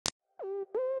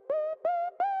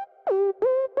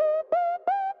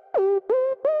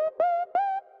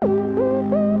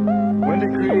When the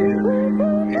Creator,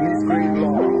 in His great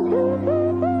law,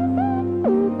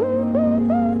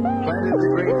 planted the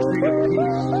great tree of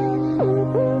peace,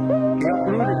 He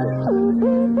uprooted it,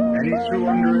 and He threw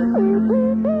under it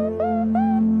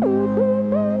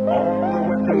all the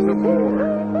weapons of war.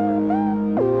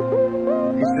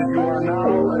 He said, "You are now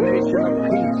a nation of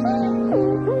peace,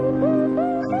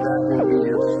 and that will be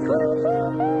your strength.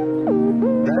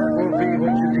 That will be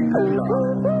what you depend on.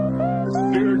 The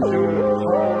spiritual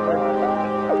power.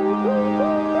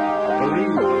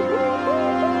 Believe.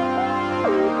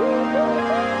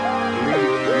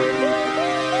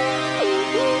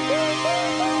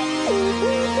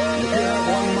 If you have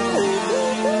one mouth,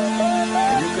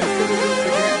 and you consider this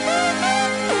again,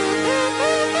 power you have.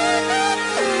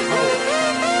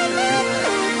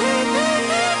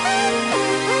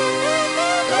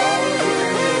 But all of the animals stop and they listen.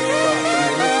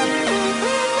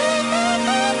 It's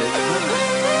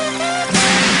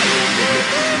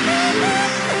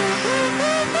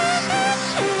good.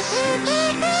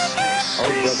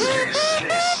 Oh, brother.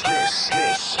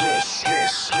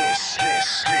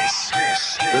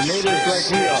 The natives like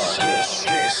we are, at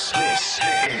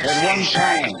one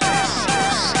time, we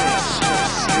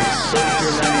spoke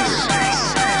your language.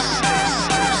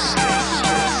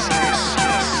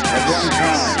 At one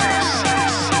time,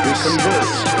 we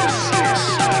conversed.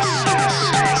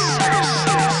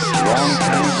 Long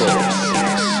time ago.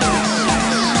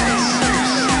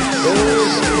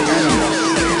 Those animals,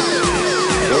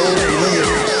 those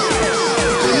lineages,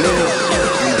 they live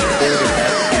in a state of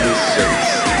absolute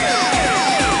space.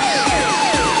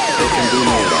 They can do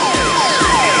no wrong.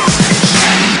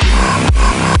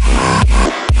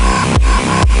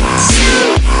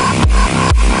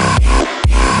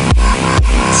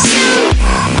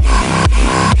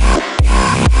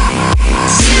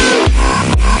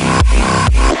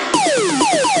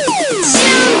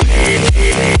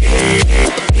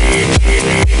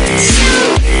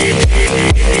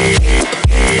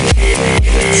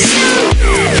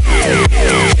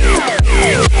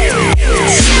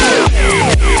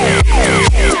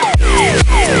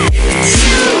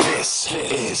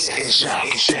 This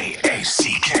is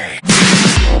J-A-C-K.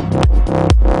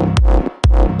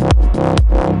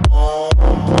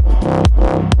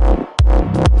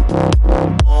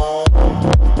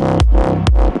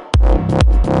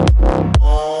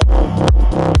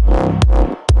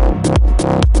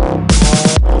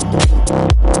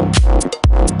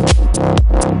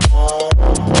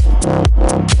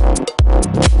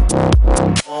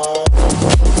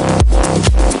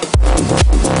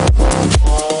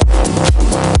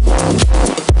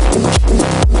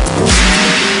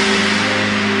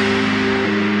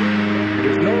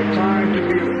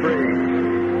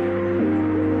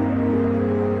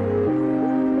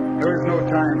 There is no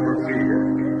time for fear.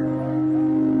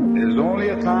 It is only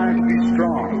a time to be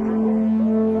strong.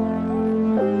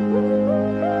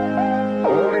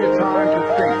 Only a time to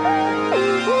think.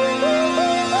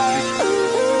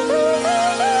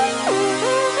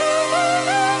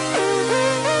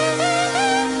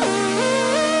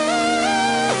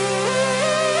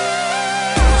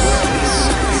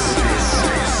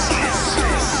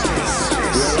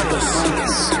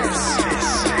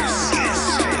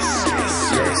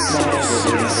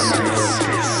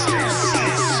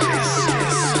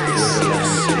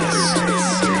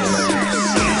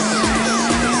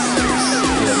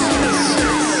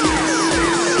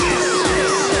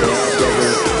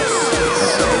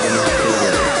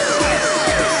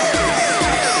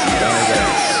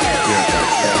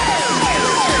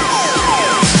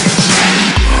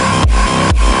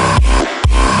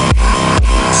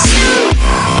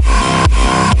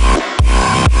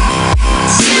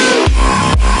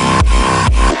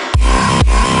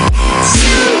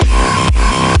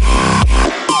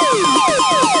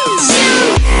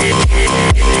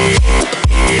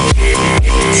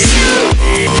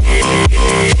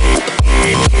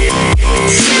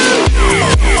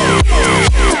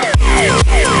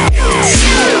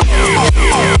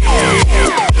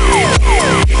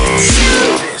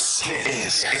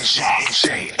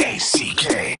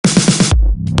 J-A-C-K.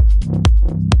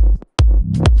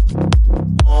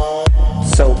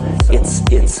 So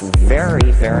it's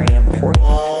very, very important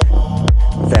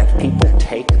that people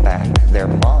take back their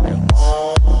minds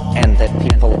and that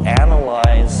people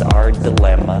analyze our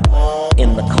dilemma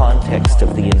in the context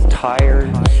of the entire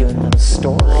human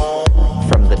story,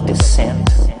 from the descent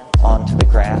onto the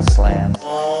grassland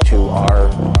to our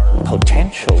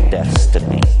potential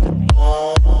destiny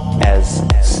as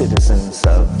citizens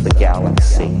of the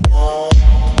galaxy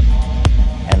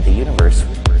and the universe.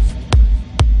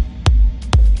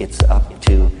 It's up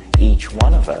to each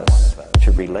one of us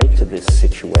to relate to this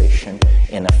situation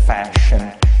in a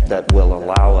fashion that will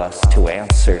allow us to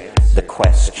answer the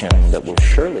question that will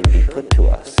surely be put to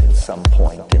us at some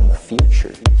point in the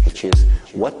future, which is,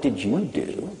 what did you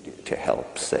do to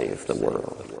help save the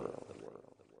world?